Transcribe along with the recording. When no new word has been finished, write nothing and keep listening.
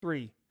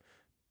3,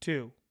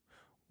 2,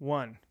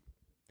 1.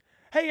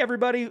 Hey,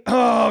 everybody.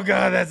 Oh,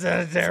 God, that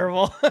sounded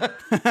terrible.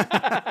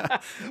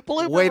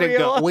 Blooper Way to reel.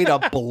 go. Way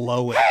to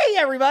blow it. Hey,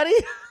 everybody.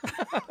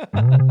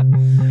 All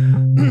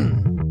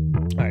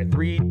right,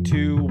 3,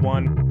 2,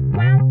 1.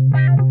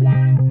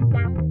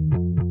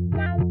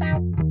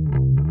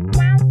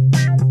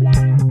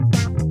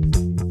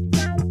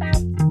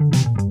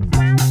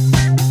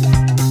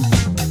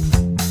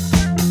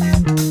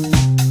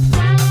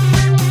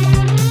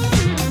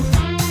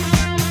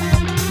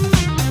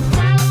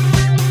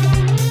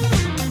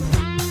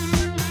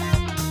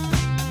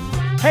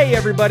 Hey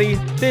everybody,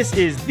 this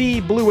is the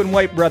Blue and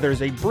White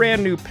Brothers, a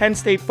brand new Penn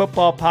State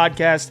football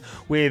podcast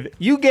with,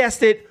 you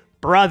guessed it,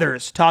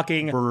 brothers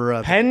talking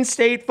Penn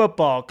State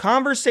football,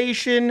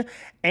 conversation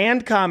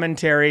and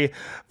commentary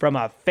from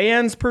a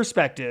fan's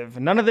perspective.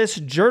 None of this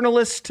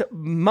journalist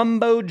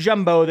mumbo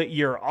jumbo that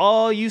you're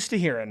all used to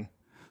hearing.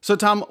 So,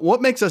 Tom,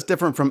 what makes us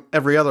different from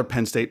every other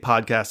Penn State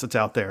podcast that's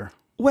out there?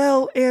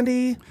 Well,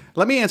 Andy.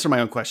 Let me answer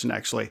my own question,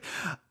 actually.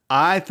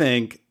 I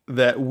think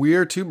that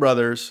we're two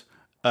brothers.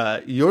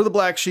 You're the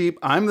black sheep.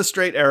 I'm the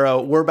straight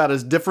arrow. We're about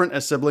as different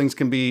as siblings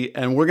can be.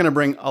 And we're going to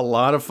bring a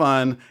lot of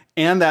fun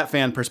and that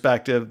fan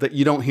perspective that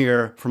you don't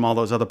hear from all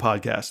those other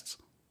podcasts.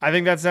 I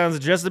think that sounds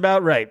just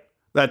about right.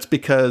 That's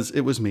because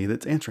it was me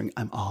that's answering.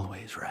 I'm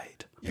always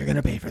right. You're going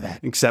to pay for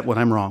that. Except when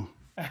I'm wrong.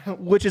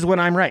 Which is when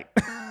I'm right.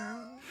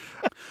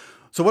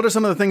 So what are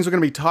some of the things we're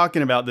going to be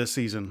talking about this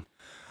season?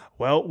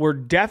 Well, we're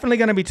definitely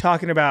going to be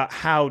talking about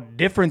how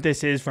different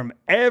this is from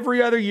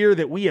every other year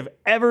that we have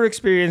ever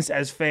experienced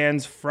as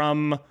fans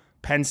from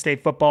Penn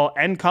State football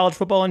and college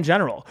football in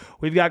general.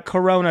 We've got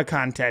Corona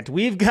content.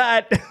 We've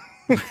got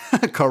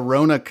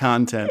Corona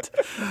content.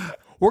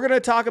 We're going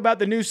to talk about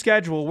the new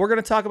schedule. We're going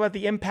to talk about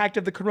the impact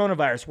of the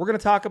coronavirus. We're going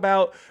to talk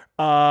about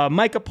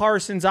Micah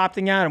Parsons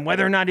opting out and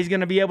whether or not he's going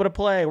to be able to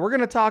play. We're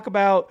going to talk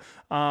about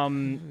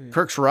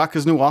Kirk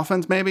Ciarrocca's new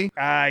offense, maybe?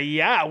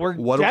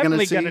 We're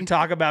definitely going to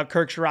talk about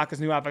Kirk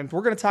Ciarrocca's new offense.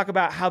 We're going to talk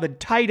about how the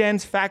tight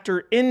ends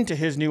factor into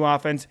his new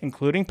offense,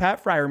 including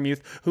Pat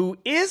Freiermuth, who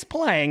is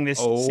playing this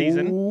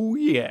season. Oh,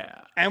 yeah.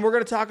 And we're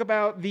going to talk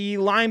about the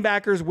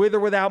linebackers with or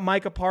without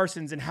Micah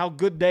Parsons and how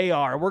good they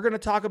are. We're going to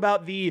talk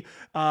about the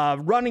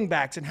running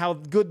backs and how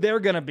good they're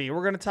going to be.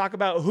 We're going to talk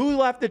about who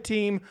left the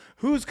team,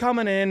 who's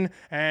coming in,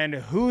 and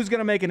who's going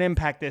to make an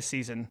impact this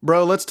season.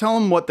 Bro, let's tell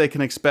them what they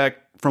can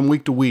expect from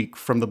week to week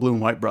from the Blue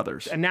and White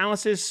Brothers.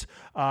 Analysis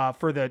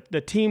for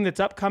the team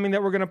that's upcoming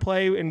that we're going to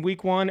play in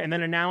week one, and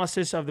then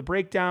analysis of the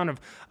breakdown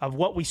of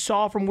what we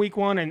saw from week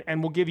one,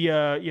 and we'll give you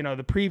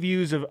the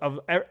previews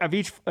of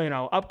each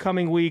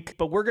upcoming week.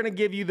 But we're going to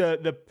give you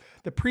the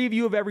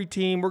preview of every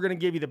team. We're going to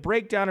give you the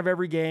breakdown of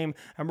every game,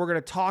 and we're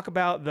going to talk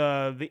about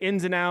the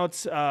ins and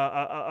outs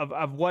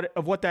of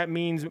what that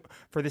means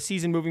for the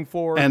season moving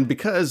forward. And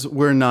because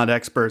we're not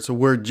experts,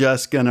 we're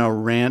just going to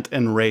rant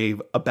and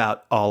rave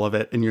about all of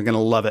it, and you're going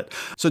to love it.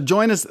 So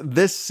join us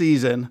this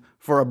season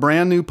for a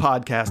brand new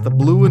podcast, the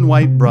Blue and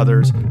White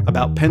Brothers,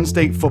 about Penn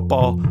State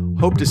football.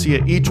 Hope to see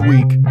you each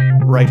week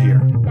right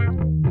here.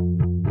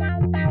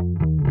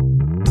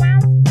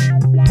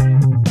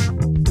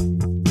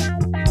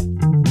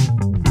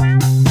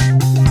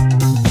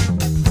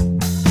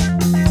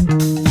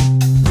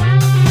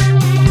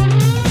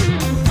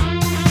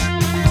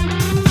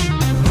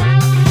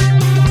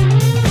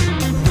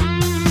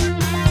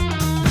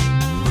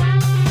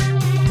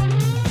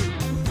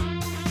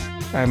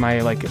 Am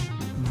I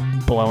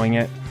blowing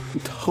it?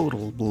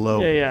 Total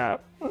blow. Yeah.